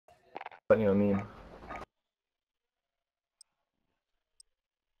But you know what I mean?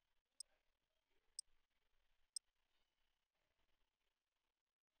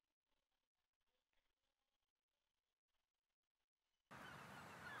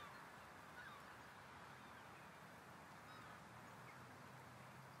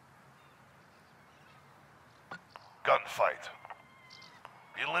 Gunfight.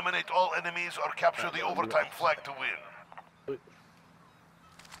 Eliminate all enemies or capture the overtime flag to win.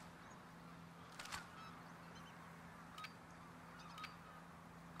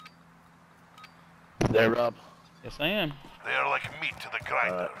 There, Rob. Yes, I am. They are like meat to the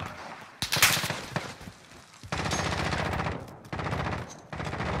grinder.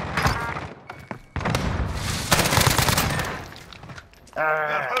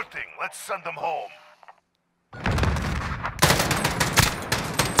 They're hurting. Let's send them home.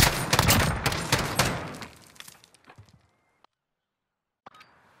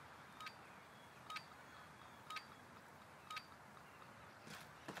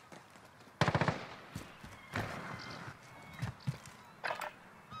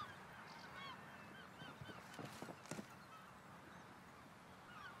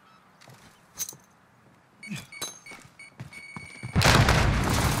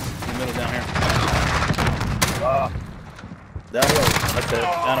 Middle down here. Down low. That's it.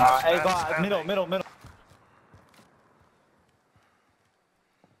 Hey, go middle.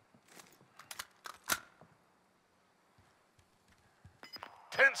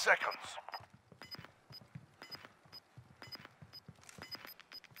 10 seconds.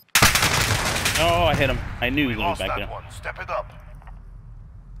 Oh, I hit him. I knew he We was lost back that there. one. Step it up.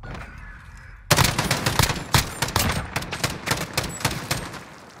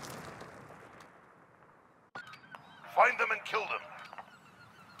 Find them and kill them.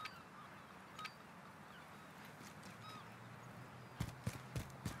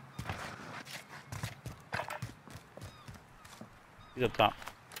 He's up top.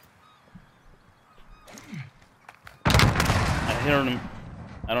 I hit him.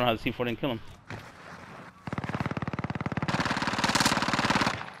 I don't know how the C4 didn't kill him.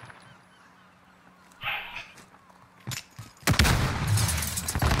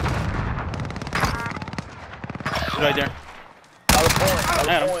 He's right there. Out of point. Out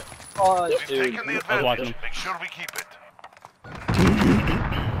Had of him. point. Oh, We've dude. taken the I was watching advantage. him. Make sure we keep it.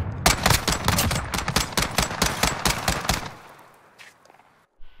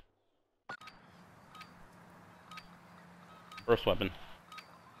 First weapon.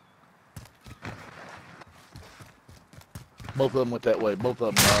 Both of them went that way. Both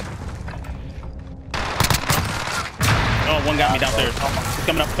of them, Rob. Oh, one got me downstairs. He's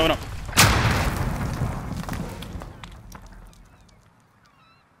coming up, coming up.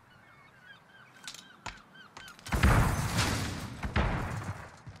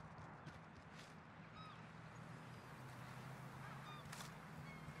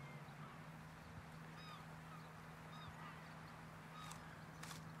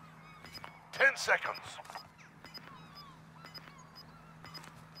 Seconds.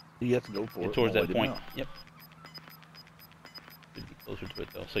 You have to go for Get it. towards No, that wait, point. no. Yep. Should be closer to it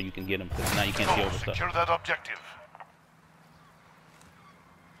though, so you can get him. Because now you can't see over stuff. Secure that objective.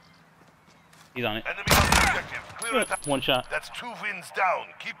 He's on it. Enemy on the objective. Clear it. One shot. That's 2 wins down.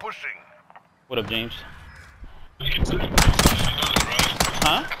 Keep pushing. What up, James?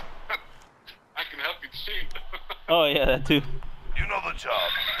 Huh? I can help you see. Oh yeah, that too. You know the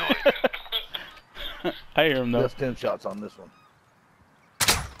job. Do it. I hear him though. Just 10 shots on this one.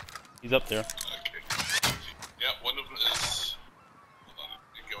 He's up there. Okay. Yeah, one of them is. Hold on,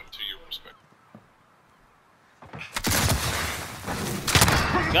 let me go into your perspective.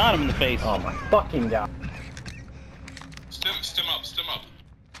 Got him in the face. Oh my fucking god. Stim up, stim up.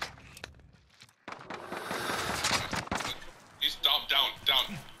 He's down.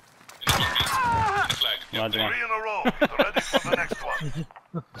 In the flag. Yep, Roger. 3 in a row. Get ready for the next one.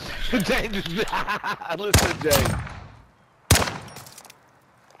 James, listen, James.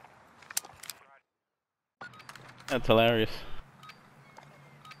 That's hilarious.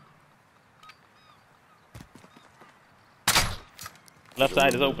 Left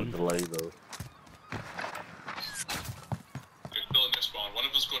side is open. Delay though. Okay, building their spawn. One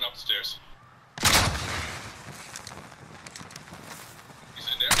of them's going upstairs. He's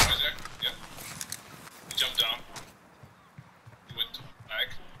in there, right there. Yep. He jumped down. He went back.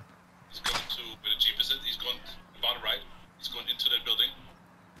 He's going to where the Jeep is. He's going to the bottom right. He's going into that building.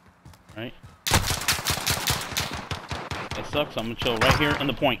 Right. It sucks. I'm gonna chill right here on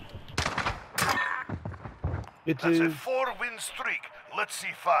the point. It's That's a 4-win streak. Let's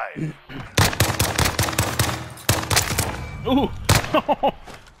see 5. Ooh!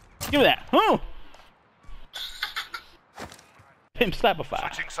 Give me that. Oh! Pimp Slapify.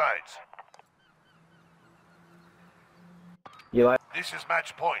 Switching sides. You like? This is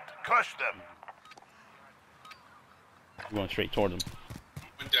match point. Crush them. I'm going straight towards him.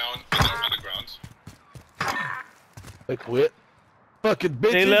 Went down on the ground. They quit. Fucking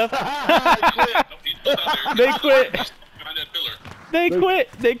bitches. They left. No, he's still down there. They quit. He's behind that pillar. They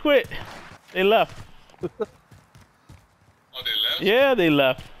quit. They quit. They left. Oh, they left? Yeah, they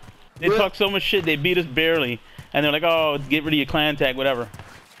left. They Well- talked so much shit, they beat us barely. And they're like, oh, get rid of your clan tag, whatever.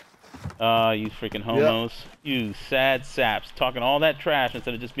 You freaking homos. You sad saps. Talking all that trash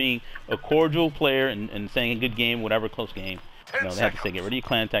instead of just being a cordial player and saying a good game, whatever, close game. Ten No, they have to say, seconds. get rid of your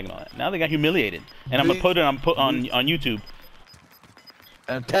clan tag and all that. Now they got humiliated. And I'm going to put it on YouTube.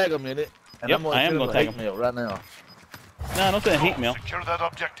 And tag them in it. And Yep, I'm gonna I am send them gonna a tag hate 'em. mail right now. No, don't say hate mail. Secure that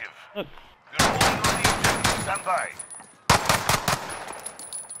objective. Look. You're holding the lead. Stand by.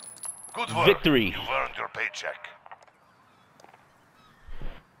 Good work. Victory. You've earned your paycheck.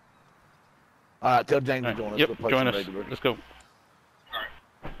 All right, tell James All to join right. us. Yep, We'll play join some us. regular. Let's go.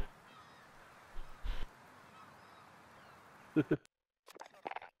 Alright.